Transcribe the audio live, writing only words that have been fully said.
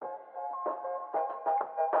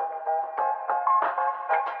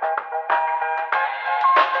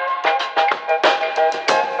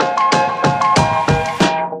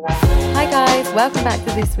Welcome back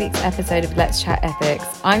to this week's episode of Let's Chat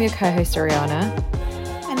Ethics. I'm your co-host Oriana.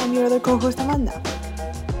 And I'm your other co-host Amanda.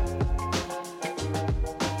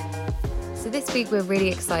 So this week we're really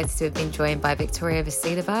excited to have been joined by Victoria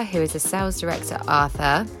Vassileva, who is a sales director at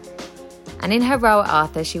Arthur. And in her role at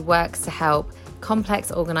Arthur, she works to help complex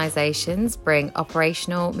organisations bring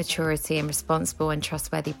operational maturity and responsible and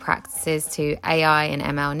trustworthy practices to AI and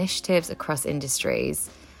ML initiatives across industries.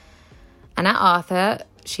 And at Arthur,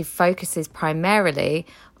 she focuses primarily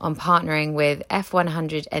on partnering with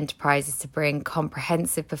F100 enterprises to bring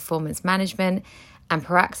comprehensive performance management and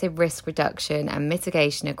proactive risk reduction and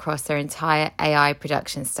mitigation across their entire AI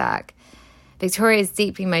production stack. Victoria is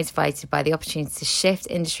deeply motivated by the opportunity to shift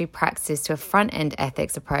industry practices to a front-end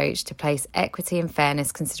ethics approach to place equity and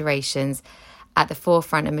fairness considerations at the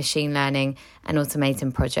forefront of machine learning and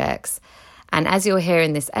automating projects. And as you'll hear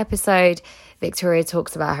in this episode, Victoria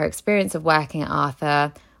talks about her experience of working at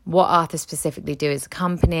Arthur, what Arthur specifically do as a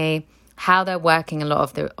company, how they're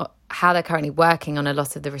currently working on a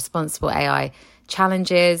lot of the responsible AI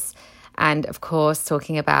challenges, and of course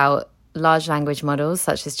talking about large language models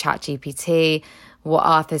such as ChatGPT, what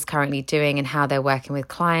Arthur's currently doing and how they're working with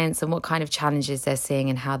clients and what kind of challenges they're seeing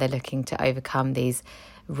and how they're looking to overcome these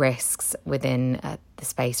risks within the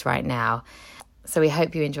space right now. So we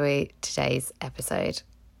hope you enjoy today's episode.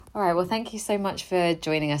 All right, well, thank you so much for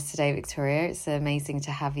joining us today, Victoria. It's amazing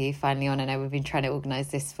to have you finally on. I know we've been trying to organise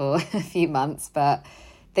this for a few months, but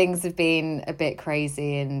things have been a bit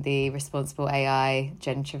crazy in the responsible AI,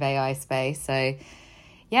 generative AI space. So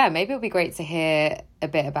yeah, maybe it'll be great to hear a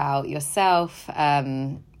bit about yourself,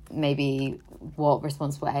 maybe what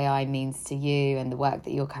responsible AI means to you and the work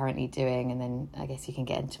that you're currently doing. And then I guess you can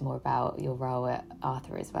get into more about your role at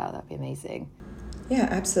Arthur as well. That'd be amazing. Yeah,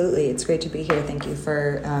 absolutely. It's great to be here. Thank you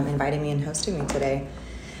for inviting me and hosting me today.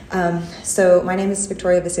 So my name is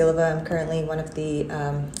Victoria Vassileva. I'm currently one of the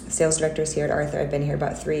sales directors here at Arthur. I've been here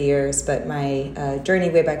about 3 years, but my journey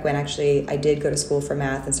way back when, actually, I did go to school for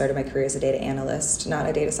math and started my career as a data analyst, not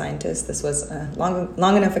a data scientist. This was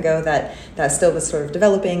long enough ago that still was sort of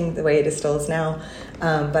developing the way it is still is now.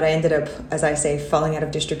 But I ended up, as I say, falling out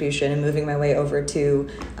of distribution and moving my way over to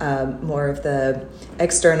more of the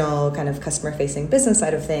external kind of customer-facing business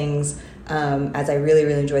side of things, as I really,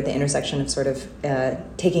 really enjoyed the intersection of sort of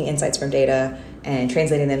taking insights from data and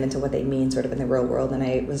translating them into what they mean sort of in the real world. And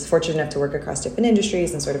I was fortunate enough to work across different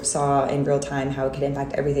industries and sort of saw in real time how it could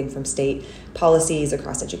impact everything from state policies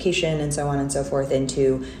across education and so on and so forth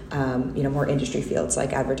into, more industry fields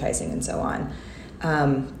like advertising and so on.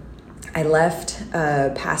 I left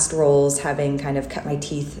past roles having kind of cut my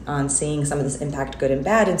teeth on seeing some of this impact, good and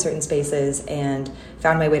bad, in certain spaces, and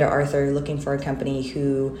found my way to Arthur looking for a company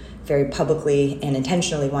who very publicly and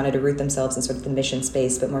intentionally wanted to root themselves in sort of the mission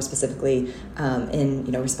space, but more specifically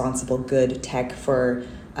in responsible good tech for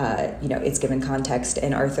its given context.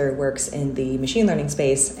 And Arthur works in the machine learning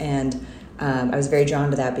space, and I was very drawn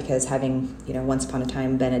to that because having once upon a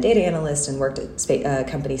time been a data analyst and worked at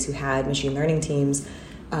companies who had machine learning teams,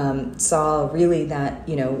 saw really that,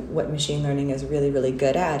 what machine learning is really, really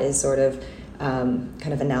good at is sort of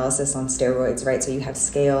kind of analysis on steroids, right? So you have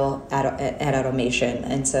scale at automation.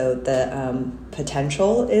 And so the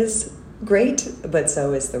potential is great, but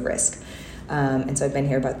so is the risk. And so I've been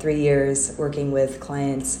here about 3 years working with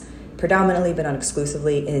clients predominantly, but not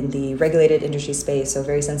exclusively, in the regulated industry space. So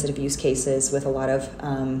very sensitive use cases with a lot of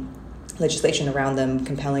legislation around them,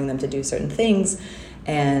 compelling them to do certain things,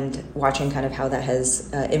 and watching kind of how that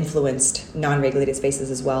has influenced non-regulated spaces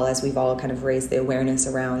as well, as we've all kind of raised the awareness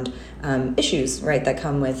around issues, right, that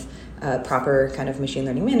come with proper kind of machine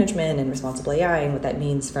learning management and responsible AI and what that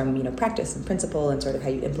means from, practice and principle and sort of how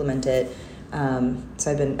you implement it.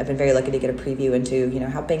 So I've been very lucky to get a preview into,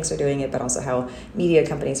 how banks are doing it, but also how media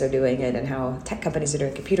companies are doing it and how tech companies are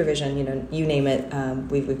doing computer vision, you name it.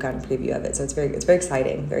 We've gotten a preview of it. So it's very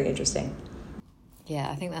exciting, very interesting. Yeah,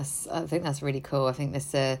 I think that's really cool. I think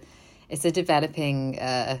it's a developing,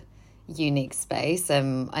 unique space. I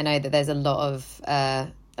know that there's a lot of,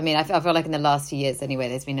 I feel like in the last few years anyway,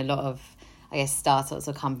 there's been a lot of, I guess, startups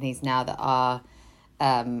or companies now that are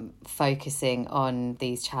focusing on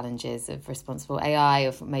these challenges of responsible AI,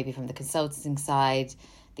 or maybe from the consulting side,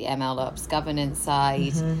 the ML ops governance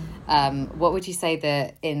side. Mm-hmm. What would you say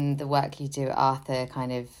that in the work you do at Arthur,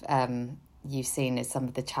 kind of you've seen as some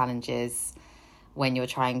of the challenges when you're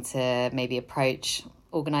trying to maybe approach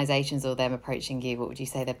organizations or them approaching you? What would you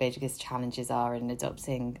say their biggest challenges are in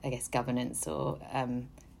adopting, I guess, governance or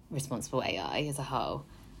responsible AI as a whole?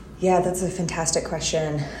 Yeah, that's a fantastic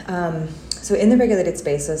question. So in the regulated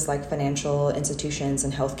spaces like financial institutions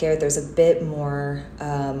and healthcare, there's a bit more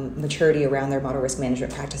maturity around their model risk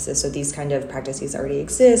management practices. So these kind of practices already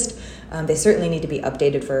exist. They certainly need to be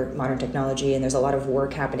updated for modern technology, and there's a lot of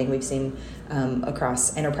work happening. We've seen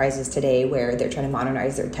across enterprises today where they're trying to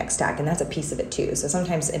modernize their tech stack, and that's a piece of it too. So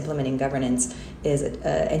sometimes implementing governance is an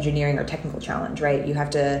engineering or technical challenge, right? You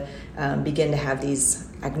have to begin to have these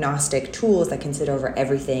agnostic tools that can sit over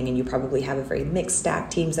everything, and you probably have a very mixed stack,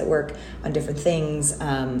 teams that work on different things,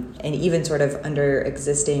 and even sort of under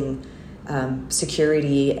existing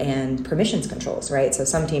security and permissions controls, right? So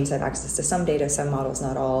some teams have access to some data, some models,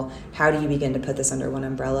 not all. How do you begin to put this under one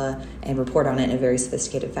umbrella and report on it in a very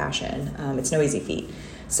sophisticated fashion? It's no easy feat.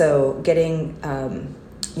 So getting,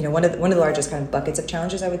 one of the largest kind of buckets of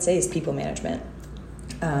challenges I would say is people management,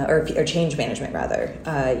 or change management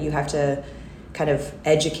rather. You have to kind of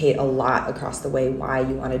educate a lot across the way why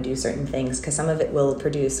you want to do certain things, because some of it will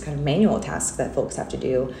produce kind of manual tasks that folks have to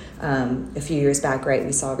do. A few years back, right,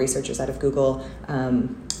 we saw researchers out of Google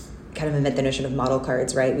kind of invent the notion of model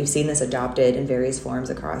cards, right? We've seen this adopted in various forms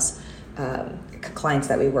across clients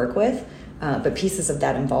that we work with. But pieces of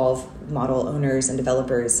that involve model owners and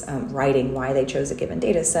developers writing why they chose a given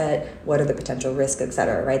data set, what are the potential risks, et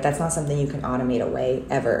cetera, right? That's not something you can automate away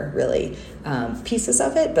ever, really. Pieces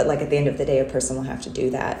of it, but like at the end of the day, a person will have to do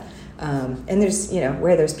that. And there's,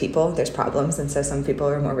 where there's people, there's problems. And so some people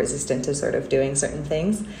are more resistant to sort of doing certain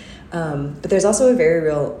things. But there's also a very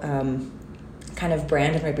real kind of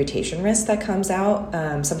brand and reputation risk that comes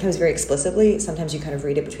out, sometimes very explicitly. Sometimes you kind of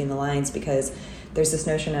read it between the lines, because there's this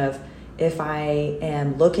notion of, if I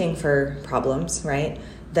am looking for problems, right,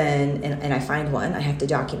 then, and I find one, I have to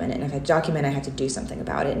document it. And if I document, I have to do something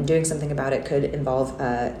about it. And doing something about it could involve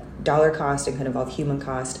dollar cost, it could involve human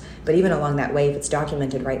cost. But even along that way, if it's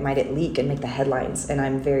documented, right, might it leak and make the headlines? And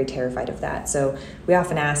I'm very terrified of that. So we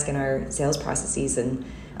often ask in our sales processes and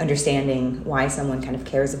understanding why someone kind of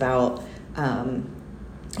cares about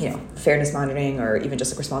fairness monitoring, or even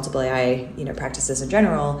just like responsible AI, practices in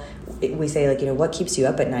general, we say like, what keeps you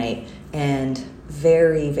up at night? And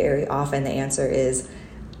very, very often the answer is,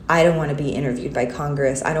 I don't want to be interviewed by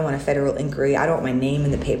Congress. I don't want a federal inquiry. I don't want my name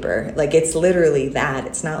in the paper. Like, it's literally that.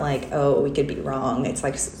 It's not like, oh, we could be wrong. It's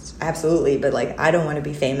like, absolutely. But like, I don't want to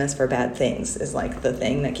be famous for bad things is like the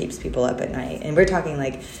thing that keeps people up at night. And we're talking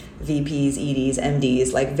like VPs, EDs,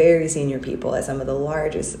 MDs, like very senior people at some of the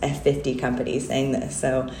largest F50 companies saying this.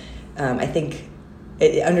 So I think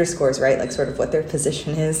it underscores, right, like sort of what their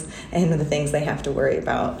position is and the things they have to worry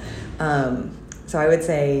about. So I would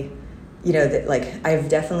say, that like I've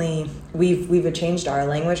definitely, we've changed our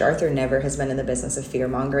language. Arthur never has been in the business of fear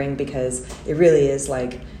mongering, because it really is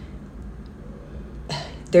like,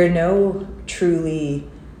 there are no truly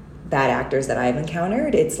bad actors that I've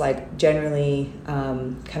encountered. It's like generally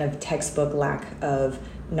kind of textbook lack of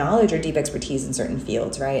knowledge or deep expertise in certain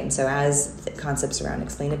fields, right? And so as concepts around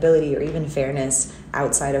explainability or even fairness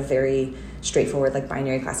outside of very straightforward like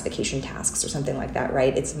binary classification tasks or something like that,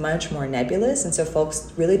 right? It's much more nebulous. And so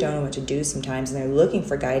folks really don't know what to do sometimes, and they're looking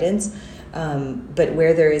for guidance. But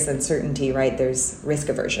where there is uncertainty, right, there's risk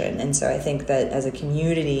aversion. And so I think that as a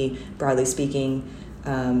community, broadly speaking,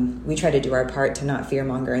 we try to do our part to not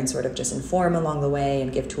fearmonger and sort of just inform along the way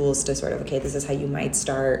and give tools to sort of, okay, this is how you might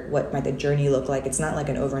start. What might the journey look like? It's not like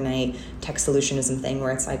an overnight tech solutionism thing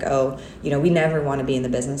where it's like, oh, we never want to be in the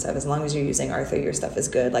business of, as long as you're using Arthur, your stuff is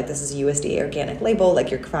good. Like, this is a USDA organic label, like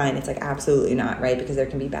you're fine. It's like, absolutely not, right? Because there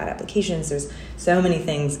can be bad applications. There's so many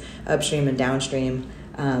things upstream and downstream.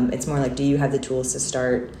 It's more like, do you have the tools to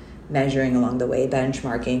start measuring along the way,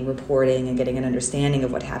 benchmarking, reporting, and getting an understanding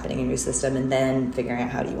of what's happening in your system, and then figuring out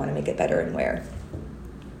how do you want to make it better and where.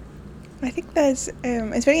 I think that's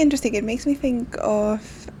it's very interesting. It makes me think of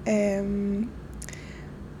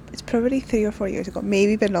it's probably 3 or 4 years ago,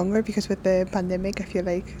 maybe a bit longer, because with the pandemic I feel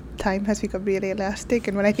like time has become really elastic,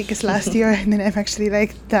 and when I think it's last year and then I'm actually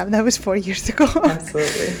like, damn, that was 4 years ago.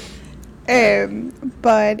 Absolutely.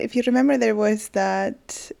 But if you remember, there was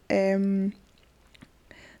that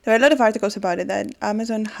there were a lot of articles about it, that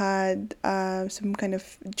Amazon had some kind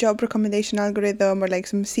of job recommendation algorithm or like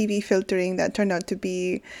some CV filtering that turned out to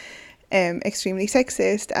be extremely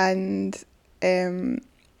sexist, and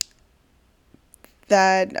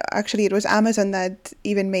that actually it was Amazon that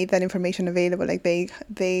even made that information available. Like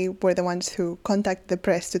they were the ones who contacted the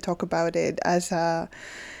press to talk about it as a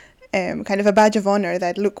kind of a badge of honor,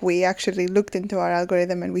 that look, we actually looked into our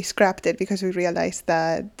algorithm and we scrapped it because we realized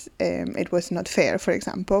that it was not fair, for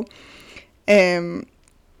example. And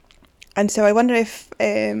so I wonder if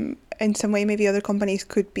in some way maybe other companies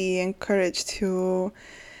could be encouraged to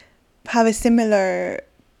have a similar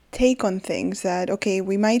take on things that, okay,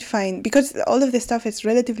 we might find, because all of this stuff is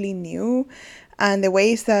relatively new, and the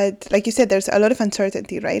ways that, like you said, there's a lot of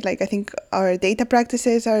uncertainty, right? Like, I think our data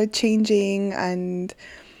practices are changing, and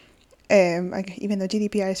even though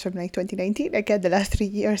GDPR is from like 2019, again, the last 3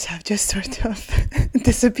 years have just sort of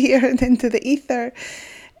disappeared into the ether,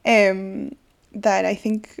 that I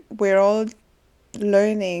think we're all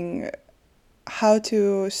learning how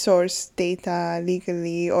to source data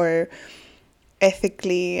legally or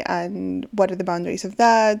ethically, and what are the boundaries of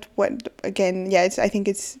that. What, again, yeah, I think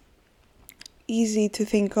it's easy to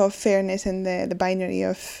think of fairness in the binary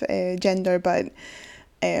of gender, but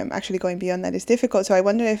actually going beyond that is difficult. So I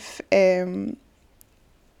wonder if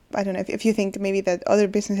I don't know if you think maybe that other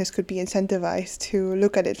businesses could be incentivized to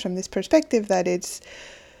look at it from this perspective, that it's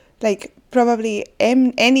like probably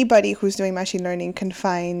anybody who's doing machine learning can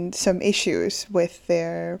find some issues with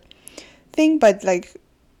their thing, but like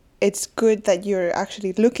it's good that you're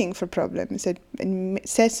actually looking for problems. It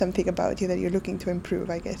says something about you that you're looking to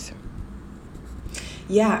improve, I guess.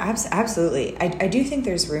 Yeah, absolutely. I do think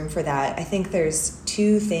there's room for that. I think there's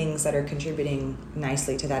two things that are contributing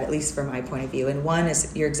nicely to that, at least from my point of view. And one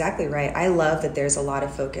is, you're exactly right. I love that there's a lot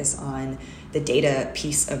of focus on the data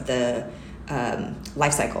piece of the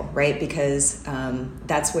life cycle, right? Because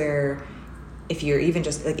that's where, if you're even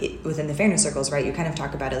just like within the fairness circles, right, you kind of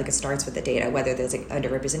talk about it like it starts with the data, whether there's like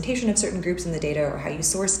underrepresentation of certain groups in the data, or how you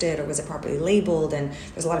sourced it, or was it properly labeled, and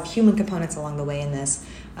there's a lot of human components along the way in this.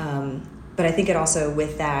 But I think it also,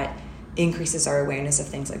 with that, increases our awareness of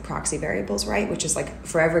things like proxy variables, right, which is like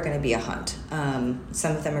forever going to be a hunt.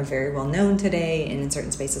 Some of them are very well known today, and in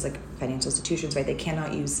certain spaces like financial institutions, right, they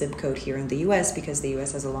cannot use zip code here in the US because the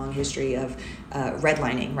US has a long history of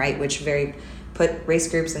redlining, right, which put race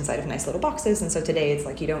groups inside of nice little boxes. And so today it's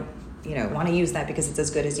like you don't want to use that because it's as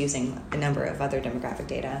good as using a number of other demographic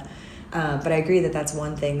data. But I agree that that's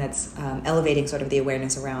one thing that's elevating sort of the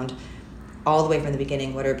awareness around, all the way from the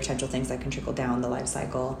beginning, what are potential things that can trickle down the life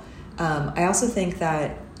cycle. I also think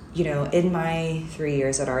that, in my 3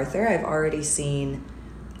 years at Arthur, I've already seen,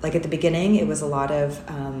 like at the beginning, it was a lot of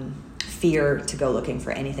fear to go looking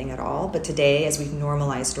for anything at all. But today, as we've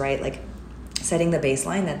normalized, right, like setting the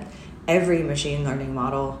baseline that every machine learning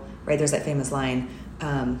model, right, there's that famous line,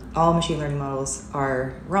 all machine learning models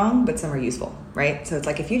are wrong, but some are useful, right? So it's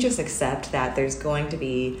like, if you just accept that there's going to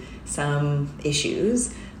be some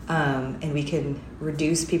issues, and we can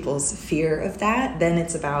reduce people's fear of that, then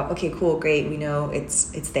it's about, okay, cool, great, we know it's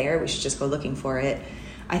there, we should just go looking for it.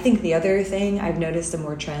 I think the other thing I've noticed a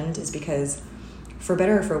more trend is, because for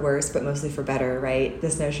better or for worse, but mostly for better, right,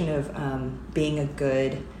 this notion of being a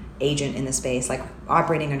good agent in the space, like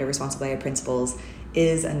operating under responsible AI principles,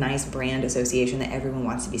 is a nice brand association that everyone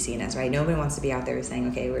wants to be seen as, right? Nobody wants to be out there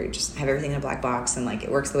saying, okay, we just have everything in a black box and like it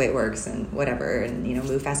works the way it works and whatever, and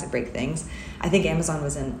move fast and break things. I think Amazon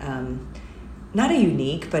was in not a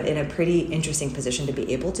unique, but in a pretty interesting position to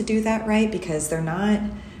be able to do that, right? Because they're not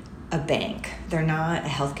a bank, they're not a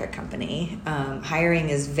healthcare company. Hiring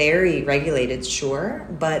is very regulated, sure,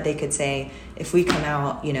 but they could say, if we come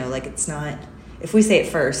out, like it's not, if we say it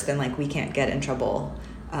first, then like we can't get in trouble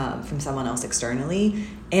from someone else externally.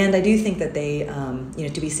 And I do think that they,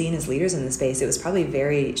 to be seen as leaders in the space, it was probably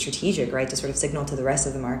very strategic, right, to sort of signal to the rest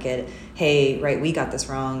of the market, hey, right, we got this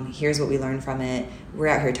wrong, here's what we learned from it, we're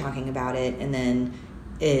out here talking about it, and then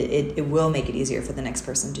it will make it easier for the next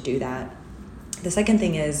person to do that. The second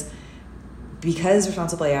thing is, because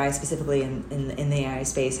responsible AI, specifically in the AI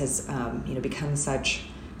space, has become such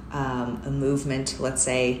a movement, let's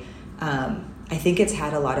say, I think it's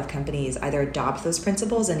had a lot of companies either adopt those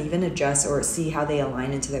principles and even adjust or see how they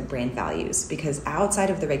align into their brand values. Because outside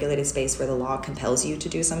of the regulated space where the law compels you to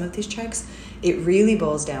do some of these checks, it really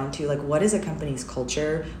boils down to, like, what is a company's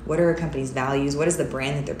culture? What are a company's values? What is the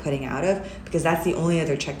brand that they're putting out of? Because that's the only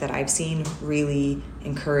other check that I've seen really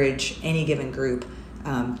encourage any given group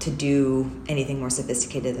to do anything more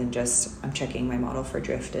sophisticated than just, I'm checking my model for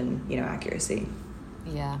drift and accuracy.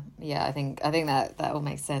 Yeah, I think that all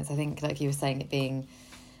makes sense. I think, like you were saying, it being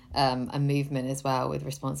a movement as well with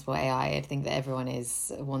responsible AI, I think that everyone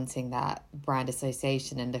is wanting that brand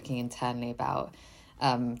association and looking internally about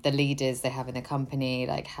the leaders they have in the company,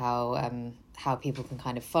 like how people can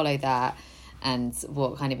kind of follow that and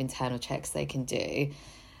what kind of internal checks they can do.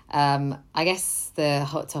 I guess the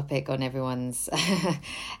hot topic on everyone's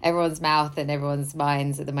mouth and everyone's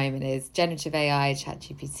minds at the moment is generative AI,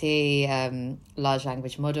 ChatGPT, large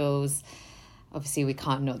language models. Obviously, we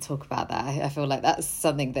can't not talk about that. I feel like that's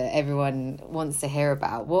something that everyone wants to hear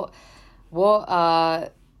about. How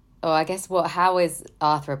is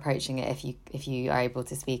Arthur approaching it, if you are able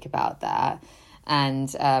to speak about that?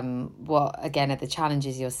 and what again are the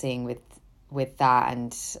challenges you're seeing with that?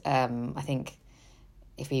 And I think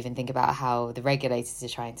if we even think about how the regulators are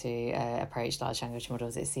trying to approach large language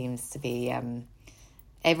models, it seems to be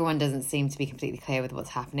everyone doesn't seem to be completely clear with what's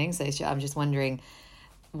happening. So I'm just wondering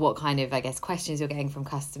what kind of, I guess, questions you're getting from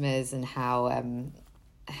customers, and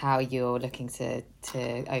how you're looking to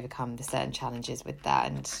overcome the certain challenges with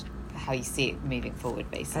that, and how you see it moving forward,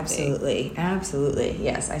 basically. Absolutely.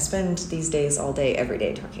 Yes, I spend these days all day, every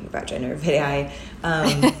day, talking about generative AI.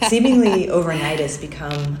 Seemingly overnight, it's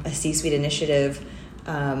become a C-suite initiative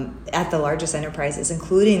at the largest enterprises,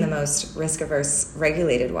 including the most risk-averse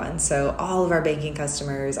regulated ones. So all of our banking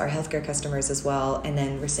customers, our healthcare customers as well, and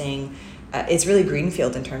then we're seeing it's really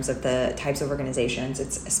greenfield in terms of the types of organizations.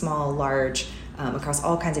 It's small, large, across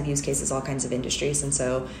all kinds of use cases, all kinds of industries. And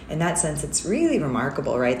so in that sense, it's really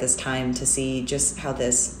remarkable, right, this time to see just how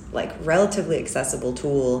this like relatively accessible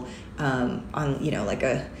tool on, you know, like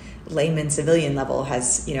a layman civilian level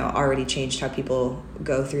has, you know, already changed how people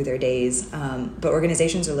go through their days. But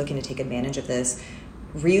organizations are looking to take advantage of this.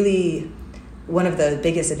 Really, one of the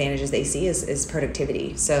biggest advantages they see is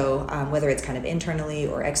productivity. So whether it's kind of internally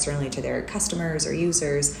or externally to their customers or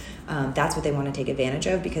users, that's what they want to take advantage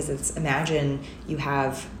of, because it's, imagine you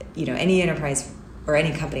have, you know, any enterprise or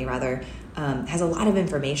any company rather has a lot of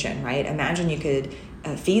information, right? Imagine you could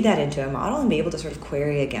feed that into a model and be able to sort of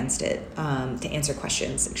query against it to answer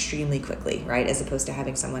questions extremely quickly, right? As opposed to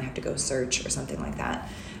having someone have to go search or something like that.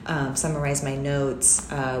 Summarize my notes,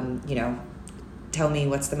 you know, tell me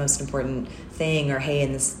what's the most important thing, or hey,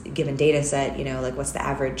 in this given data set, you know, like what's the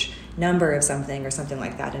average number of something or something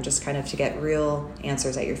like that, and just kind of to get real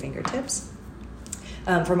answers at your fingertips.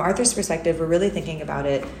 From Arthur's perspective, we're really thinking about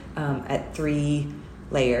it at 3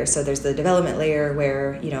 layers. So there's the development layer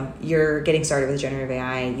where, you know, you're getting started with generative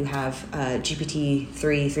AI. You have GPT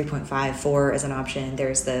 3, 3.5, 4 as an option.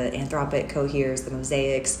 There's the Anthropic Coheres, the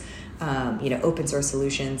Mosaics, you know, open source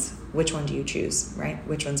solutions. Which one do you choose, right?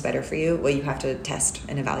 Which one's better for you? Well, you have to test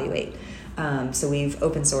and evaluate. So we've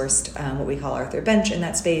open sourced what we call Arthur Bench in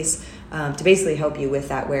that space to basically help you with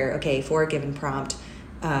that, where, okay, for a given prompt,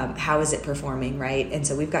 how is it performing, right? And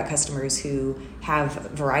so we've got customers who have a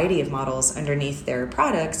variety of models underneath their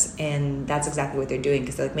products, and that's exactly what they're doing.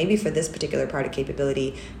 Because like maybe for this particular product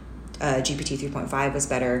capability, GPT 3.5 was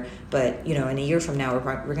better, but you know, in a year from now,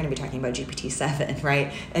 we're going to be talking about GPT 7,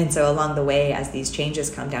 right? And so along the way, as these changes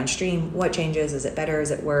come downstream, what changes? Is it better? Is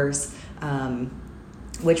it worse?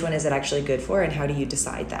 Which one is it actually good for? And how do you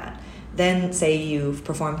decide that? Then say you've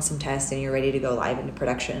performed some tests and you're ready to go live into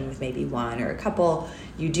production with maybe one or a couple.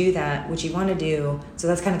 You do that. What you want to do, so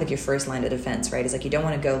that's kind of like your first line of defense, right? Is like you don't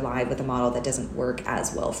want to go live with a model that doesn't work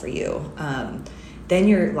as well for you. Then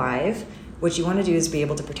you're live. What you want to do is be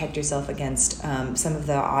able to protect yourself against some of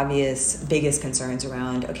the obvious biggest concerns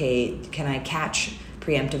around, okay, can I catch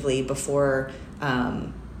preemptively before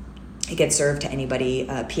it gets served to anybody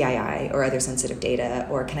PII or other sensitive data,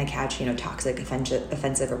 or can I catch, you know, toxic,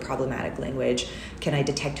 offensive or problematic language? Can I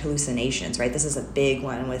detect hallucinations, right? This is a big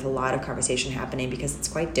one with a lot of conversation happening because it's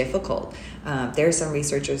quite difficult. There are some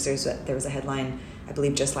researchers, there was a headline, I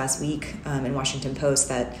believe just last week in Washington Post,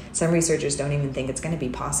 that some researchers don't even think it's going to be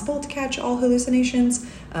possible to catch all hallucinations,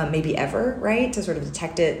 maybe ever, right? To sort of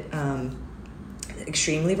detect it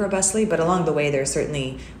extremely robustly, but along the way there are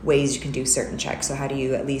certainly ways you can do certain checks. So how do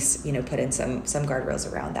you at least, you know, put in some guardrails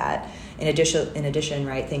around that? In addition,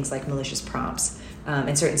 right, things like malicious prompts.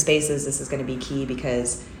 In certain spaces, this is going to be key,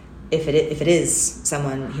 because if it is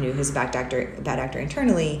someone, you know, who's a bad actor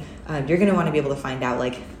internally, you're going to want to be able to find out,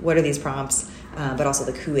 like, what are these prompts, but also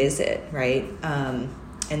like who is it, right? And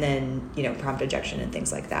then, you know, prompt injection and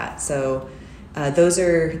things like that. So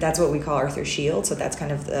that's what we call Arthur Shield. So that's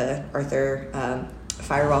kind of the Arthur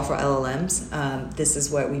firewall for LLMs. This is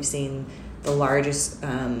what we've seen the largest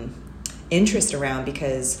interest around,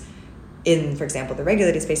 because in, for example, the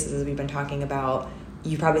regulated spaces that we've been talking about,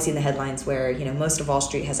 you've probably seen the headlines where, you know, most of Wall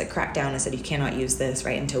Street has like cracked down and said you cannot use this,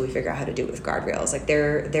 right, until we figure out how to do it with guardrails. Like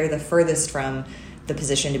they're the furthest from the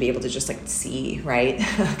position to be able to just like see, right?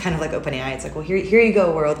 Kind of like OpenAI. It's like, well, here you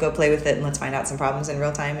go, world, go play with it and let's find out some problems in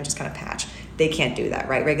real time and just kind of patch. They can't do that,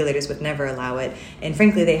 right? Regulators would never allow it. And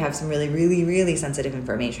frankly, they have some really, really, really sensitive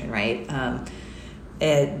information, right?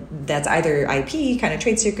 That's either IP, kind of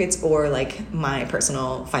trade secrets, or like my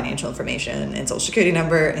personal financial information and social security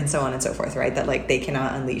number and so on and so forth, right? That like they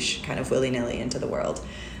cannot unleash kind of willy-nilly into the world.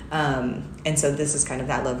 And so this is kind of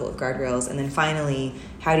that level of guardrails. And then finally,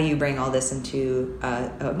 how do you bring all this into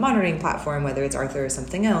a monitoring platform, whether it's Arthur or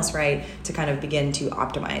something else, right, to kind of begin to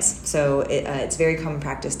optimize? So it's very common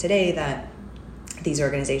practice today that these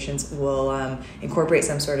organizations will incorporate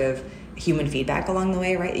some sort of human feedback along the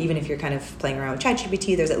way, right? Even if you're kind of playing around with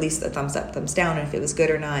ChatGPT, there's at least a thumbs up, thumbs down, and if it was good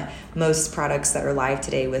or not. Most products that are live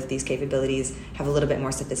today with these capabilities have a little bit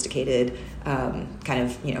more sophisticated kind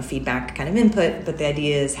of, feedback kind of input. But the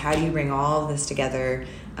idea is, how do you bring all of this together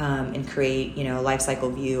and create, a life cycle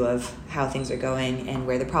view of how things are going and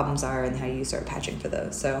where the problems are, and how you start patching for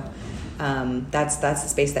those. So that's the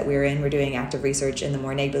space that we're in. We're doing active research in the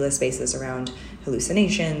more nebulous spaces around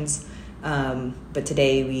hallucinations. But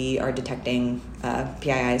today we are detecting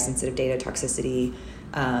PII, sensitive data toxicity,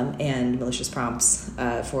 and malicious prompts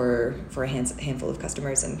for a handful of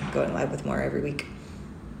customers, and going live with more every week.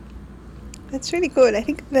 That's really good. I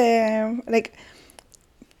think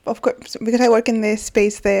of course, because I work in this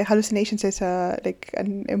space, the hallucinations is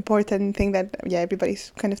an important thing that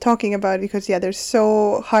everybody's kind of talking about, because they're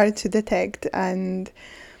so hard to detect, and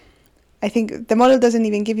I think the model doesn't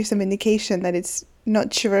even give you some indication that it's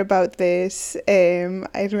not sure about this.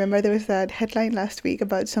 I remember there was that headline last week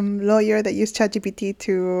about some lawyer that used ChatGPT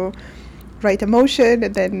to write a motion,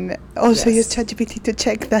 and then also used ChatGPT to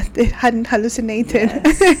check that it hadn't hallucinated.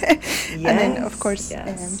 Yes. And then, of course,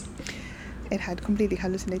 it had completely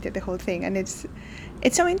hallucinated the whole thing. And it's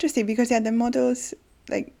so interesting because the models,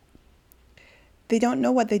 they don't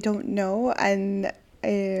know what they don't know. And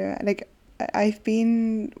I've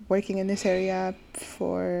been working in this area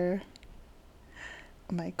for,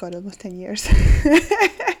 oh my God, almost 10 years.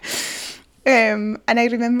 And I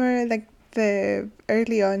remember the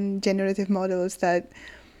early on generative models, that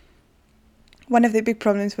one of the big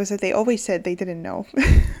problems was that they always said they didn't know,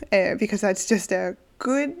 because that's just a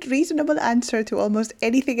good, reasonable answer to almost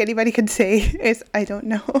anything anybody can say is, I don't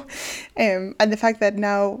know. And the fact that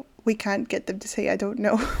now we can't get them to say I don't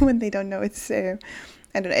know when they don't know, it's I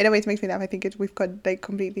don't know, it always makes me laugh. I think we've got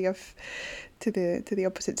completely off to the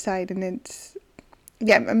opposite side, and it's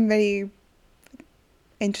I'm very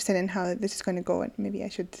interested in how this is going to go, and maybe I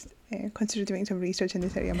should consider doing some research in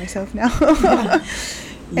this area myself now.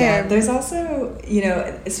 There's also,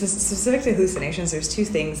 specific to hallucinations, there's two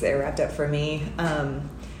things that are wrapped up for me.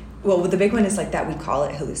 The big one is that we call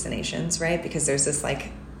it hallucinations, right? Because there's this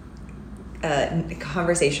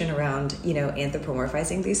conversation around,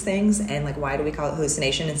 anthropomorphizing these things, and why do we call it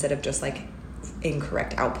hallucination instead of just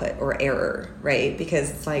incorrect output or error, right?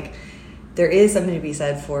 Because it's there is something to be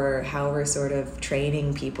said for how we're sort of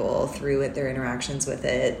training people through their interactions with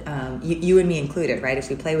it, you and me included, right? If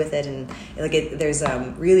we play with it, and there's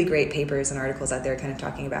really great papers and articles out there kind of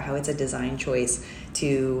talking about how it's a design choice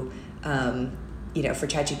to, for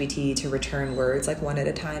ChatGPT to return words one at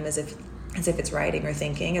a time, as if it's writing or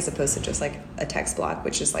thinking, as opposed to just a text block,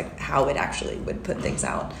 which is how it actually would put things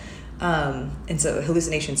out. And so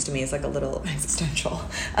hallucinations to me is a little existential.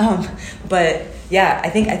 But I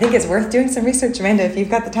think it's worth doing some research, Amanda, if you've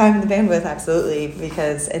got the time and the bandwidth, absolutely.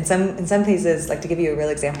 Because in some cases, to give you a real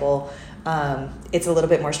example, it's a little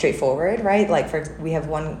bit more straightforward, right? We have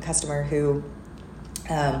one customer who,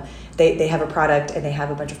 they have a product and they have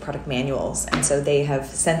a bunch of product manuals. And so they have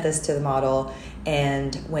sent this to the model.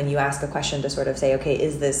 And when you ask a question to sort of say, okay,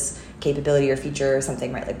 is this capability or feature or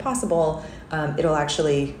something possible, it'll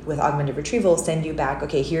actually, with augmented retrieval, send you back,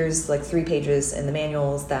 okay, here's 3 pages in the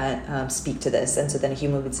manuals that speak to this. And so then a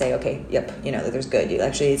human would say, okay, yep, there's good.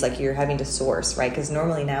 It's you're having to source, right? Because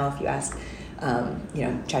normally now if you ask,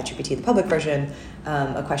 ChatGPT, the public version,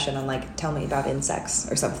 a question on tell me about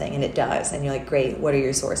insects or something, and it does, and you're great, what are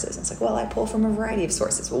your sources? And it's I pull from a variety of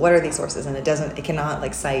sources. Well, what are these sources? And it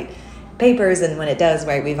cannot cite papers, and when it does,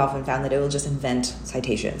 right, we've often found that it will just invent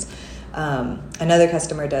citations. Another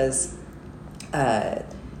customer does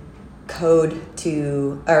code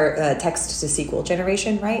to, or text to SQL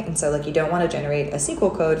generation, right? And so you don't want to generate a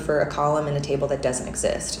SQL code for a column in a table that doesn't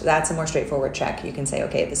exist. That's a more straightforward check. You can say,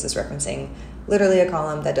 okay, this is referencing literally a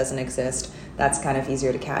column that doesn't exist. That's kind of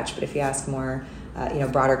easier to catch. But if you ask more,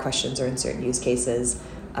 broader questions or in certain use cases,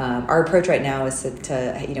 our approach right now is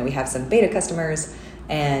to we have some beta customers,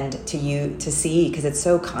 and to see, because it's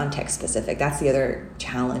so context specific. That's the other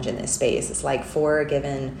challenge in this space. It's for a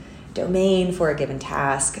given domain, for a given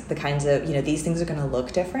task, the kinds of, these things are going to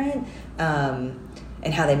look different,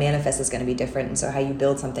 and how they manifest is going to be different. And so how you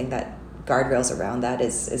build something that guardrails around that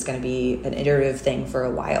is going to be an iterative thing for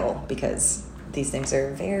a while, because these things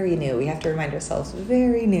are very new. We have to remind ourselves,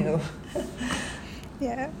 very new.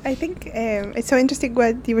 Yeah, I think it's so interesting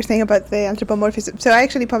what you were saying about the anthropomorphism. So I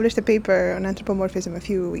actually published a paper on anthropomorphism a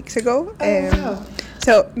few weeks ago. Wow.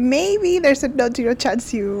 So maybe there's a non-zero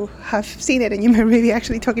chance you have seen it and you were maybe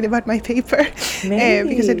actually talking about my paper. Maybe.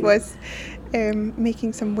 Because it was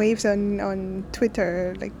making some waves on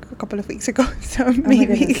Twitter a couple of weeks ago. So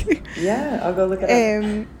maybe. Yeah, I'll go look it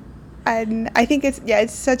up. And I think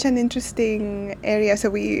it's such an interesting area. So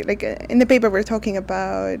we in the paper we're talking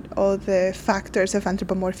about all the factors of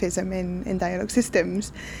anthropomorphism in dialogue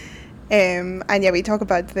systems, and we talk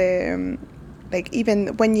about the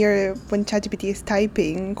even when ChatGPT is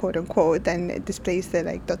typing, quote unquote, then it displays the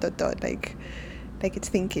dot dot dot like it's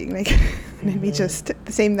thinking maybe just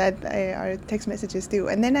the same that our text messages do.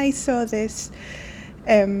 And then I saw this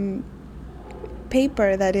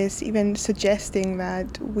paper that is even suggesting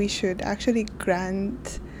that we should actually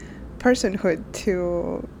grant personhood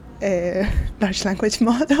to large language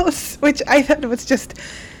models, which I thought was just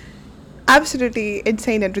absolutely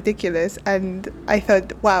insane and ridiculous. And I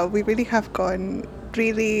thought, wow, we really have gone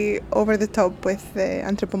really over the top with the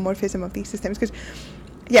anthropomorphism of these systems. Because,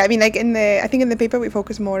 I think in the paper we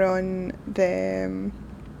focus more on the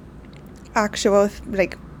actual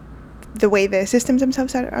the way the systems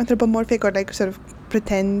themselves are anthropomorphic or sort of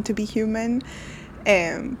pretend to be human.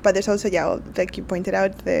 But there's also, like you pointed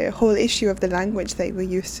out, the whole issue of the language that we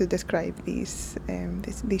use to describe these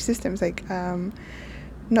systems.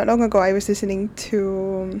 Not long ago, I was listening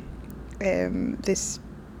to this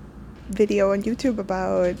video on YouTube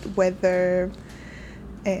about whether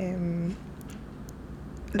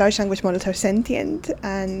large language models are sentient,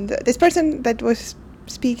 and this person that was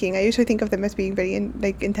speaking, I usually think of them as being very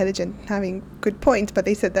intelligent, having good points, but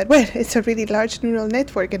they said that, well, it's a really large neural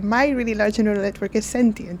network and my really large neural network is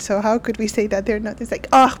sentient, so how could we say that they're not? It's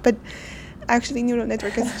but actually neural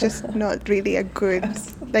network is just not really a good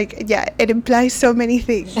it implies so many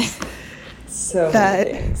things.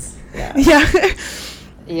 Many things.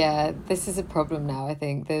 Yeah, this is a problem now. I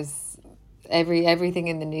think there's everything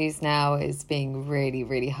in the news now is being really,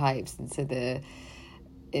 really hyped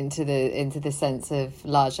into the sense of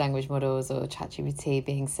large language models or ChatGPT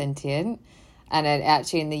being sentient. And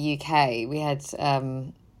actually in the UK, we had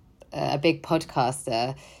a big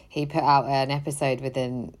podcaster. He put out an episode with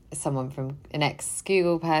someone from an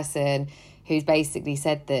ex-Google person who's basically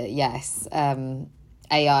said that, yes,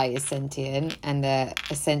 AI is sentient and that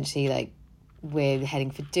essentially we're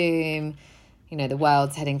heading for doom. The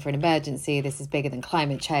world's heading for an emergency. This is bigger than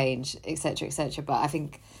climate change, etc., etc. But I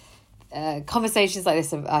think conversations like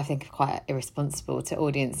this are quite irresponsible to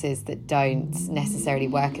audiences that don't necessarily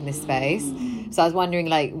work in this space. So I was wondering,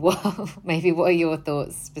 what are your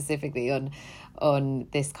thoughts specifically on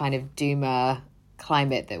this kind of doomer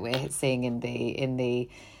climate that we're seeing in the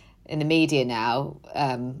media now?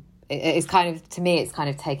 It's kind of, to me, it's kind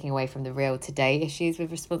of taking away from the real today issues with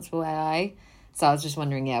responsible AI. So I was just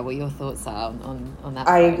wondering, what your thoughts are on that.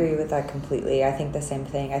 I agree with that completely. I think the same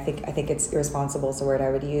thing. I think it's irresponsible is the word I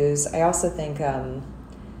would use. I also think,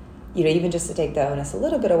 even just to take the onus a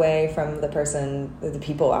little bit away from the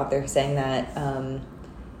people out there saying that,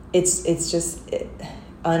 it's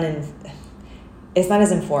not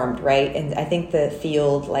as informed, right? And I think the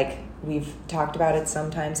field, we've talked about it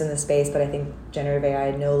sometimes in the space, but I think generative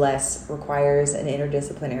AI no less requires an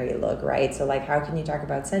interdisciplinary look, right? So how can you talk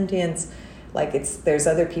about sentience? There's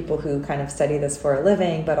other people who kind of study this for a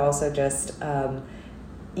living, but also just our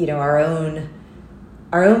own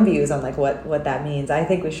views on what that means. I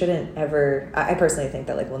think we shouldn't ever. I personally think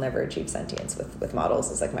that we'll never achieve sentience with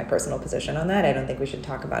models. Is my personal position on that. I don't think we should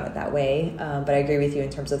talk about it that way. But I agree with you in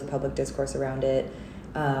terms of the public discourse around it.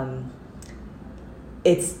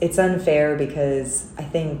 It's unfair because I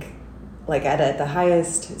think at the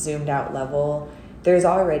highest zoomed out level, there's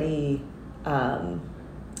already.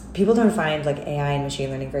 People don't find AI and machine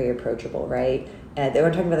learning very approachable, right? They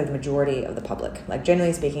were talking about the majority of the public.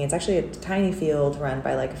 Generally speaking, it's actually a tiny field run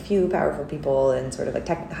by a few powerful people and sort of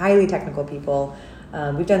highly technical people.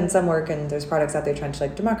 We've done some work and there's products out there trying to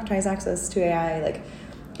democratize access to AI.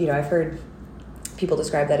 I've heard people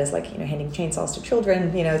describe that as handing chainsaws to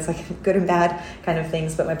children. It's good and bad kind of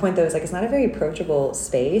things. But my point though is it's not a very approachable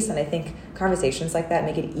space, and I think conversations like that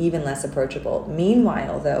make it even less approachable.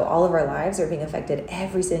 Meanwhile, though, all of our lives are being affected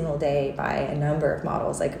every single day by a number of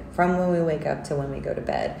models, from when we wake up to when we go to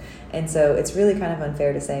bed. And so it's really kind of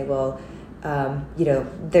unfair to say, well,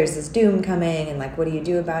 there's this doom coming and what do you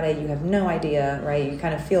do about it? You have no idea, right? You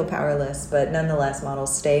kind of feel powerless, but nonetheless,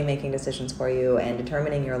 models stay making decisions for you and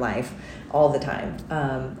determining your life all the time.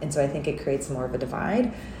 And so I think it creates more of a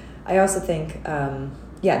divide. I also think,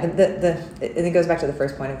 it goes back to the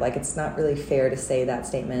first point of it's not really fair to say that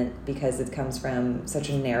statement because it comes from such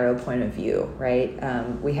a narrow point of view, right?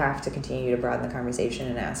 We have to continue to broaden the conversation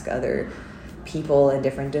and ask other people in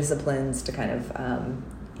different disciplines to kind of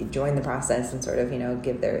join the process and sort of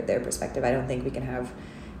give their perspective. I don't think we can have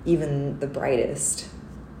even the brightest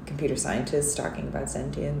computer scientists talking about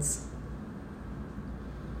sentience.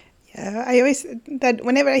 I always, that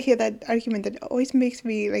whenever I hear that argument, that always makes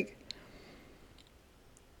me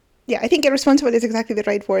yeah, I think irresponsible is exactly the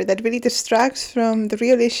right word. That really distracts from the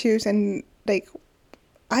real issues. And like,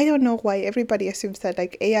 I don't know why everybody assumes that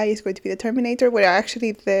like AI is going to be the Terminator, where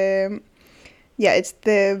actually it's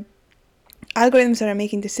the algorithms that are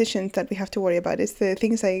making decisions that we have to worry about. It's the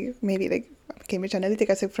things like maybe like Cambridge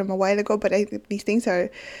Analytica from a while ago, but these things are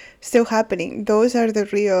still happening. Those are the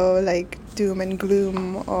real like doom and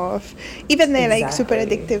gloom of even the like super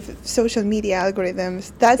addictive social media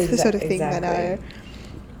algorithms. That's the sort of thing that are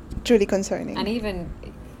truly concerning. And even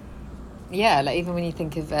like even when you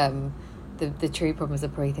think of the true problems are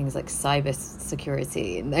probably things like cyber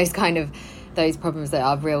security and those problems that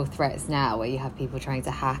are real threats now, where you have people trying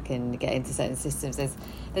to hack and get into certain systems.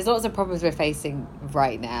 There's lots of problems we're facing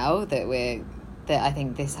right now that I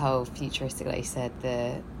think this whole futuristic, like you said,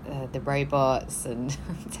 the robots and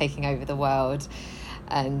taking over the world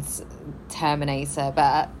and Terminator.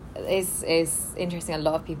 But it's interesting. A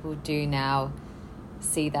lot of people do now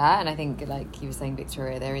see that, and I think, like you were saying,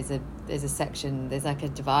 Victoria, there's like a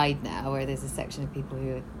divide now, where there's a section of people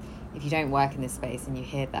who, if you don't work in this space and you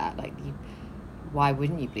hear that, like, why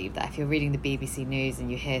wouldn't you believe that? If you're reading the BBC News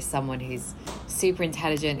and you hear someone who's super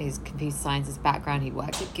intelligent, who's computer sciences background, who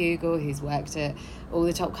worked at Google, who's worked at all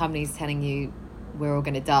the top companies, telling you we're all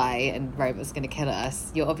going to die and robots are going to kill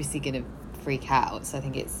us, you're obviously going to freak out. So I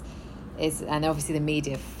think it's and obviously the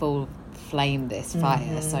media full flame this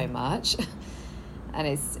fire so much. And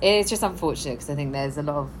it's just unfortunate, because I think there's a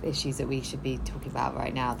lot of issues that we should be talking about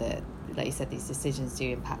right now that, like you said, these decisions do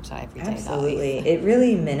impact our everyday life. Absolutely. It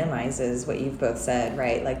really minimizes what you've both said,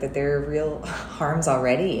 right? Like that there are real harms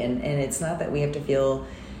already, and it's not that we have to feel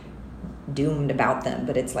doomed about them,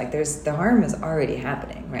 but it's like the harm is already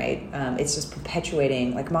happening, right? It's just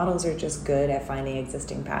perpetuating. Like, models are just good at finding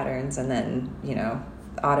existing patterns and then,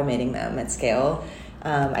 automating them at scale.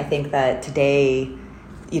 I think that today,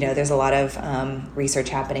 there's a lot of research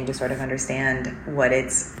happening to sort of understand what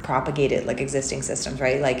it's propagated, like existing systems,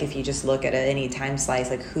 right? Like, if you just look at any time slice,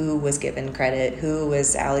 like who was given credit, who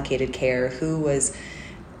was allocated care, who was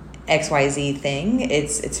XYZ thing,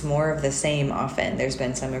 it's more of the same often. There's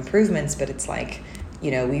been some improvements, but it's like, we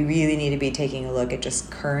really need to be taking a look at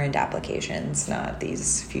just current applications, not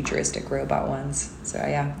these futuristic robot ones. So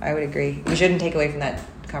yeah, I would agree. We shouldn't take away from that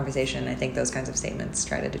conversation. I think those kinds of statements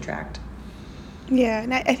try to detract. Yeah,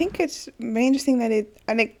 and I think it's very interesting that it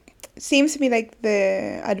seems to me like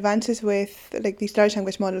the advances with like these large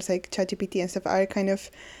language models like ChatGPT and stuff are kind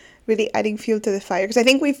of really adding fuel to the fire. Because I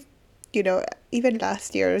think we've, even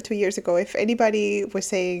last year or 2 years ago, if anybody was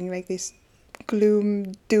saying like this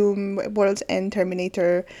gloom, doom, world's end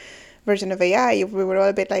Terminator version of AI, we were all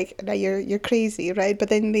a bit like, no, you're crazy, right? But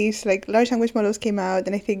then these like large language models came out,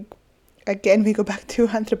 and I think, again, we go back to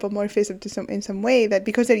anthropomorphism in some way, that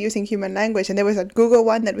because they're using human language, and there was a Google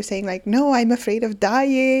one that was saying like, no, I'm afraid of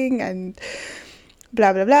dying and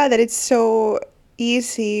blah, blah, blah, that it's so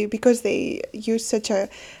easy because they use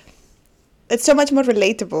it's so much more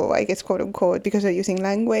relatable, I guess, quote unquote, because they're using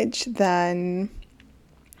language than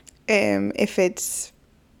if it's,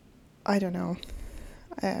 I don't know,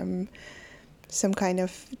 some kind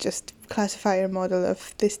of just classifier model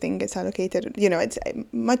of this thing gets allocated. It's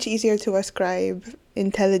much easier to ascribe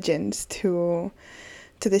intelligence to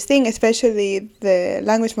this thing, especially the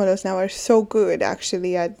language models now are so good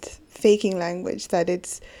actually at faking language that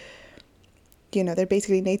it's, they're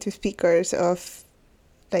basically native speakers of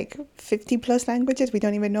like 50 plus languages. We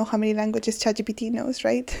don't even know how many languages ChatGPT knows,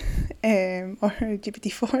 right? Or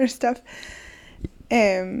GPT-4 stuff.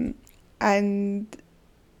 And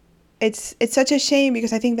it's such a shame,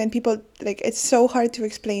 because I think then people, like, it's so hard to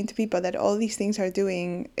explain to people that all these things are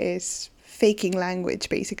doing is faking language,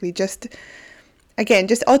 basically. Just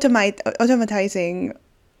automatizing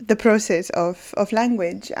the process of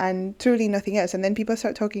language and truly nothing else. And then people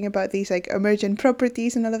start talking about these like emergent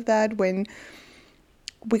properties and all of that, when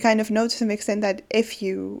we kind of know to some extent that if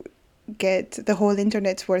you get the whole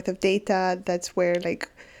internet's worth of data, that's where like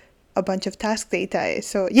a bunch of task data is.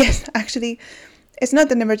 So yes, actually, it's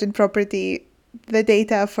not an emergent property. The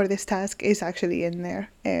data for this task is actually in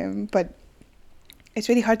there. But it's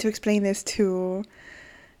really hard to explain this to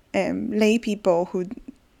lay people who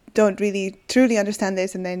don't really truly understand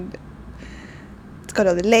this. And then it's got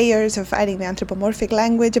all the layers of adding the anthropomorphic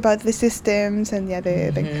language about the systems, and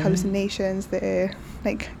the hallucinations, the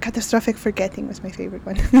like catastrophic forgetting was my favorite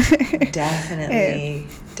one. Definitely.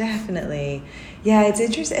 Yeah, it's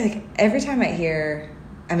interesting. Like, every time I hear,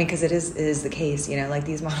 because it is the case, like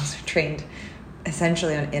these models are trained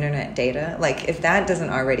essentially on internet data. Like, if that doesn't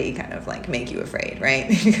already kind of like make you afraid, right?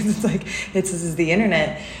 Because it's like, this is the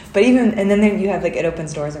internet. But even, and then you have like, it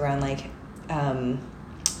opens doors around like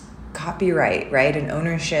copyright, right, and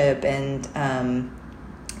ownership, and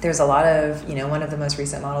there's a lot of, one of the most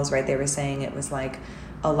recent models, right, they were saying it was like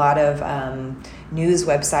a lot of news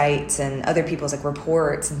websites and other people's like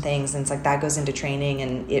reports and things, and it's like that goes into training,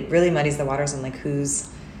 and it really muddies the waters on like who's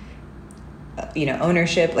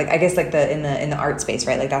ownership, like I guess like in the art space,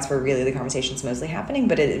 right, like that's where really the conversation's mostly happening.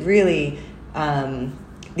 But it really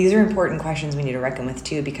these are important questions we need to reckon with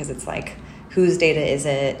too, because it's like, whose data is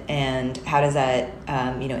it, and how does that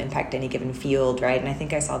impact any given field, right? And I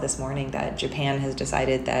think I saw this morning that Japan has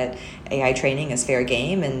decided that AI training is fair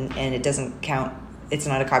game, and it doesn't count. It's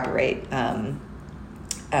not a copyright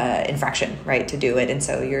infraction, right, to do it. And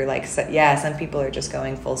so you're like, some people are just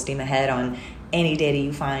going full steam ahead on any data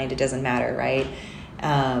you find. It doesn't matter, right?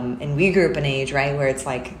 And we grew up in an age, right, where it's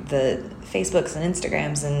like the Facebooks and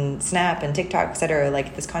Instagrams and Snap and TikTok, et cetera,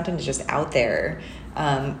 like this content is just out there.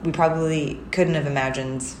 We probably couldn't have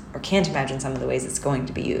imagined or can't imagine some of the ways it's going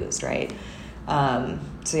to be used, right?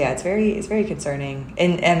 So yeah, it's very concerning.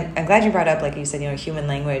 And I'm glad you brought up, like you said, human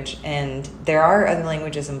language, and there are other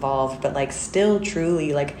languages involved, but like still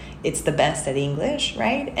truly like it's the best at English,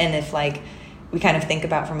 right? And if like we kind of think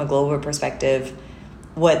about from a global perspective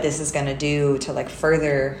what this is going to do to like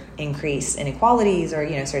further increase inequalities, or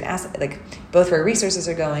certain assets, like both where resources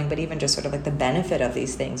are going, but even just sort of like the benefit of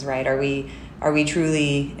these things, right? Are we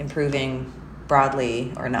truly improving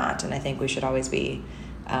broadly or not? And I think we should always be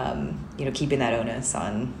keeping that onus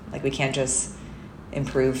on, like, we can't just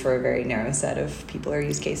improve for a very narrow set of people or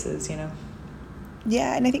use cases.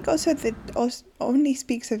 Yeah, and I think also that only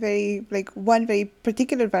speaks a one very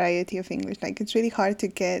particular variety of English. Like, it's really hard to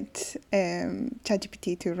get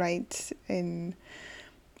ChatGPT to write in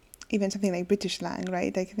even something like British slang,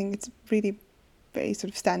 right? Like, I think it's really very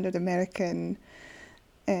sort of standard American,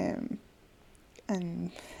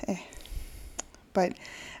 but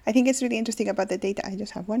I think it's really interesting about the data. I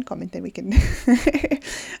just have one comment that we can...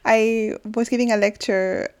 I was giving a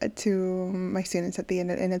lecture to my students at the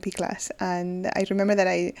NLP class, and I remember that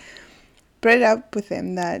I brought it up with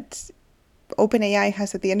them that OpenAI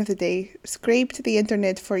has, at the end of the day, scraped the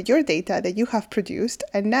internet for your data that you have produced,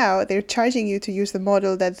 and now they're charging you to use the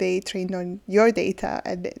model that they trained on your data.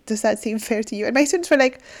 And does that seem fair to you? And my students were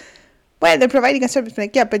like, well, they're providing a service. I'm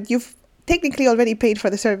like, yeah, but you've technically already paid for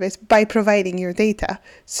the service by providing your data.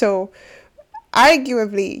 So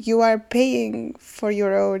arguably you are paying for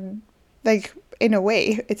your own, like, in a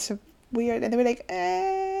way. It's weird. And they were like,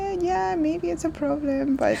 yeah, maybe it's a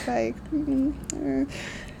problem, but like,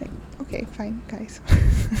 okay, fine, guys.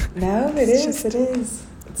 No, it is.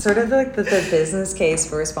 It's sort of like the business case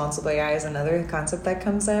for responsible AI is another concept that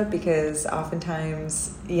comes up, because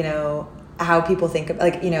oftentimes, how people think of,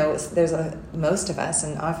 like, there's most of us,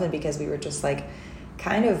 and often because we were just like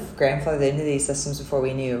kind of grandfathered into these systems before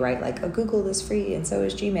we knew, right? Like, Google is free and so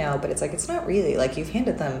is Gmail, but it's like, it's not really. Like, you've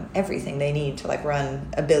handed them everything they need to like run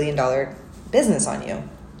 $1 billion business on you,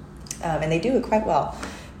 and they do it quite well.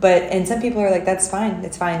 And some people are like, that's fine,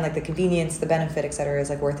 it's fine, like the convenience, the benefit, et cetera, is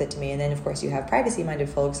like worth it to me. And then of course you have privacy minded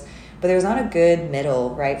folks, but there's not a good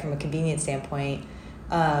middle, right, from a convenience standpoint.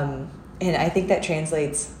 And I think that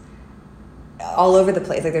translates all over the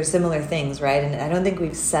place. Like, there's similar things, right? And I don't think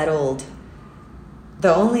we've settled.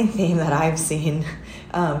 The only theme that I've seen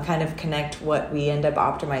kind of connect what we end up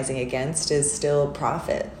optimizing against is still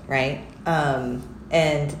profit, right?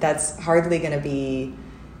 And that's hardly going to be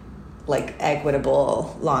like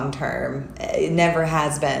equitable long term. It never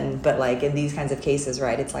has been, but like in these kinds of cases,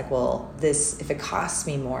 right, it's like, well, if it costs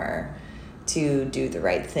me more to do the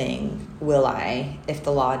right thing, will I, if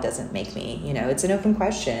the law doesn't make me? It's an open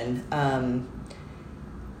question.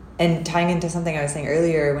 And tying into something I was saying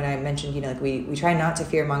earlier when I mentioned, like we try not to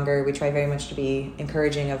fearmonger. We try very much to be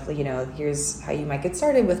encouraging of, here's how you might get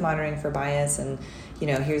started with monitoring for bias, and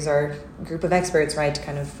here's our group of experts, right, to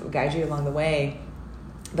kind of guide you along the way.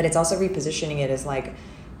 But it's also repositioning it as like,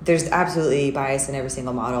 there's absolutely bias in every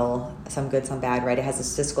single model, some good, some bad, right? It has a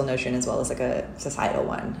statistical notion as well as like a societal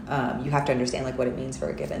one. You have to understand like what it means for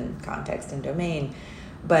a given context and domain.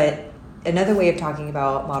 But another way of talking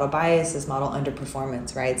about model bias is model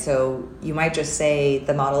underperformance, right? So you might just say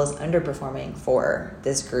the model is underperforming for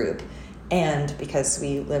this group. And because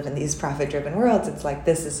we live in these profit-driven worlds, it's like,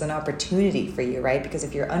 this is an opportunity for you, right? Because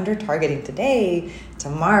if you're under-targeting today,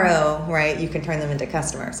 tomorrow, right, you can turn them into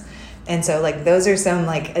customers. And so like those are some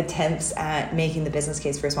like attempts at making the business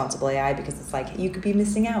case for responsible AI, because it's like you could be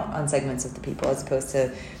missing out on segments of the people as opposed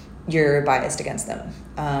to you're biased against them.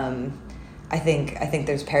 I think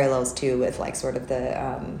there's parallels too with like sort of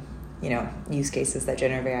the use cases that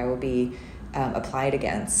generative AI will be applied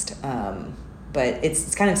against. But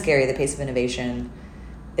it's kind of scary, the pace of innovation.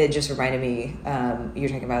 It just reminded me, you're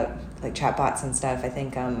talking about like chatbots and stuff, I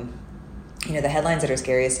think, the headlines that are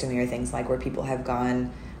scariest to me are things like where people have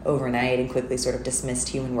gone overnight and quickly sort of dismissed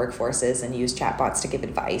human workforces and used chatbots to give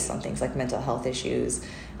advice on things like mental health issues,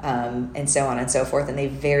 and so on and so forth. And they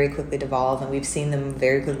very quickly devolve, and we've seen them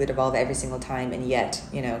very quickly devolve every single time. And yet,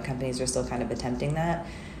 companies are still kind of attempting that.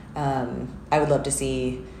 I would love to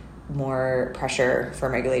see more pressure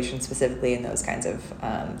from regulation specifically in those kinds of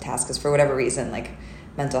tasks, because for whatever reason, like,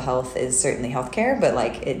 mental health is certainly healthcare, but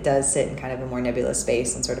like it does sit in kind of a more nebulous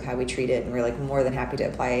space and sort of how we treat it. And we're like more than happy to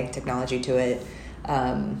apply technology to it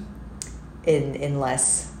in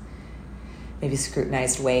less maybe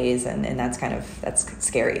scrutinized ways. And that's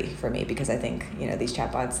scary for me, because I think, these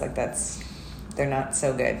chatbots, like they're not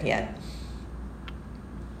so good yet.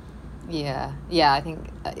 Yeah. I think,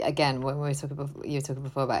 again, when we were talking before, you were talking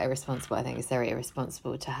before about irresponsible, I think it's very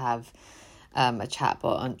irresponsible to have a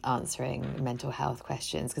chatbot on answering mental health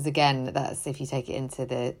questions, because again, that's, if you take it into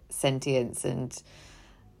the sentience, and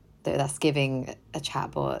that's giving a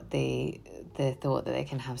chatbot the thought that they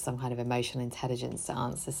can have some kind of emotional intelligence to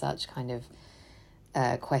answer such kind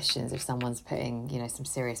of questions if someone's putting some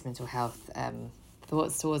serious mental health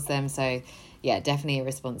thoughts towards them. So yeah, definitely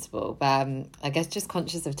irresponsible. But I guess just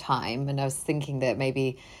conscious of time, and I was thinking that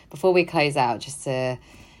maybe before we close out, just to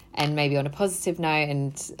end maybe on a positive note,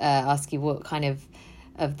 and ask you what kind of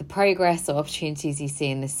the progress or opportunities you see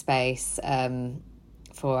in this space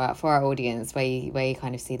for our audience, where you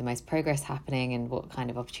kind of see the most progress happening, and what kind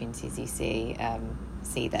of opportunities you see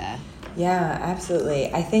there. Yeah,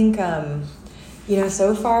 absolutely. I think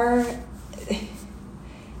so far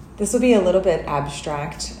this will be a little bit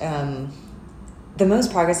abstract. The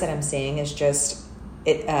most progress that I'm seeing is just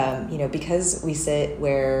because we sit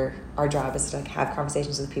where our job is to have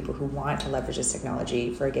conversations with people who want to leverage this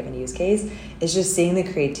technology for a given use case, is just seeing the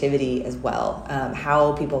creativity as well,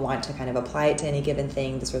 how people want to kind of apply it to any given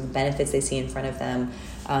thing, the sort of benefits they see in front of them.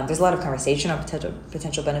 There's a lot of conversation on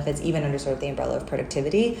potential benefits, even under sort of the umbrella of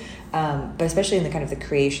productivity, but especially in the kind of the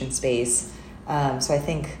creation space. So I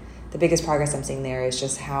think the biggest progress I'm seeing there is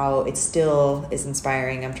just how it still is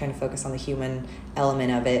inspiring. I'm trying to focus on the human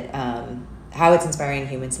element of it, how it's inspiring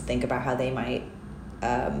humans to think about how they might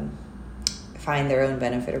find their own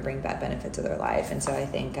benefit or bring that benefit to their life. And so I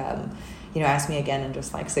think, ask me again in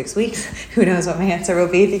just like 6 weeks, who knows what my answer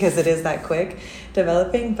will be, because it is that quick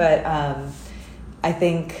developing. But I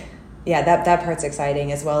think, that part's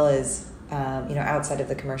exciting, as well as, outside of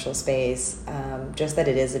the commercial space, just that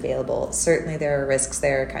it is available. Certainly there are risks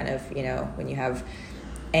there, kind of, when you have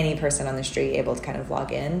any person on the street able to kind of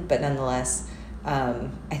log in, but nonetheless,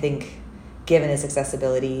 I think given its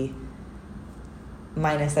accessibility,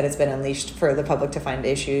 minus that it's been unleashed for the public to find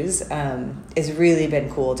issues, has really been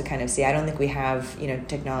cool to kind of see. I don't think we have,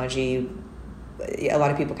 technology. A lot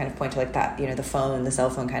of people kind of point to like that, the cell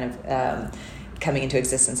phone kind of coming into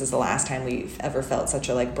existence is the last time we've ever felt such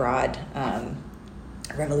a like broad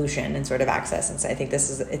revolution and sort of access. And so I think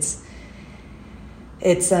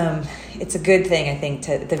it's a good thing, I think,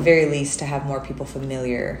 to at the very least to have more people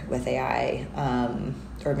familiar with AI,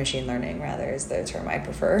 or machine learning rather is the term I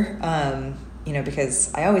prefer.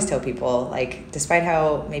 Because I always tell people, like, despite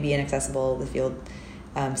how maybe inaccessible the field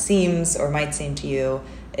seems or might seem to you,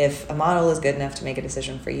 if a model is good enough to make a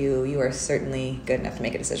decision for you, you are certainly good enough to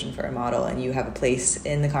make a decision for a model, and you have a place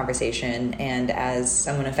in the conversation. And as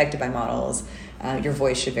someone affected by models, your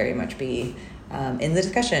voice should very much be in the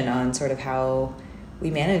discussion on sort of how we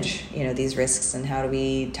manage, these risks, and how do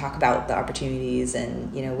we talk about the opportunities,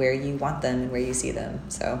 and, where you want them and where you see them.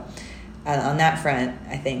 So on that front,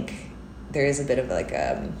 I think there is a bit of like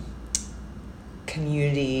a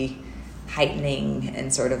community heightening,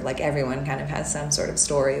 and sort of like everyone kind of has some sort of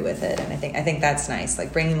story with it. And I think that's nice.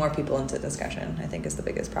 Like bringing more people into discussion, I think, is the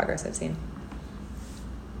biggest progress I've seen.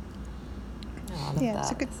 Oh, I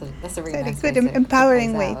love that. That's a really it's nice a good,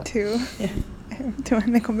 empowering way to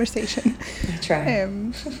end the conversation. I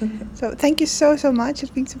try. So thank you so much.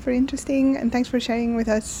 It's been super interesting, and thanks for sharing with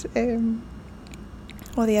us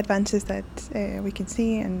all the advances that we can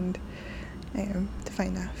see, and to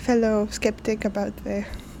find a fellow skeptic about the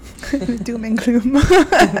doom and gloom.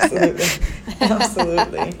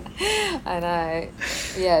 Absolutely. I know.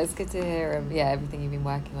 Yeah, it's good to hear everything you've been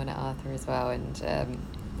working on at Arthur as well. And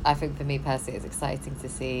I think for me personally, it's exciting to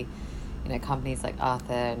see, companies like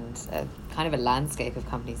Arthur and kind of a landscape of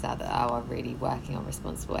companies out there are really working on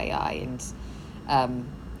responsible AI and,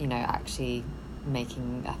 actually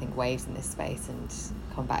making, I think, waves in this space and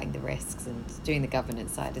combating the risks and doing the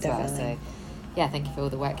governance side as well. So thank you for all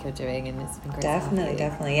the work you're doing, and it's been great.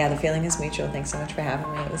 Definitely. Yeah, the feeling is mutual. Thanks so much for having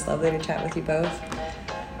me. It was lovely to chat with you both.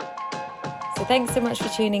 So thanks so much for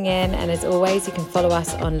tuning in. And as always, you can follow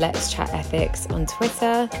us on Let's Chat Ethics on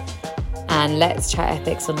Twitter and Let's Chat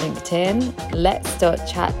Ethics on LinkedIn,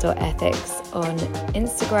 let's.chat.ethics on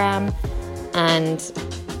Instagram. And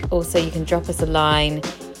also you can drop us a line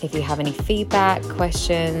if you have any feedback,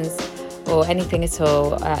 questions, or anything at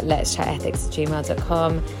all at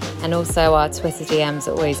letschatethics@gmail.com. And also our Twitter DMs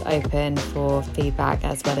are always open for feedback,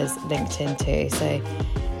 as well as LinkedIn too. So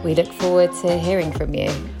we look forward to hearing from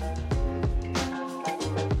you.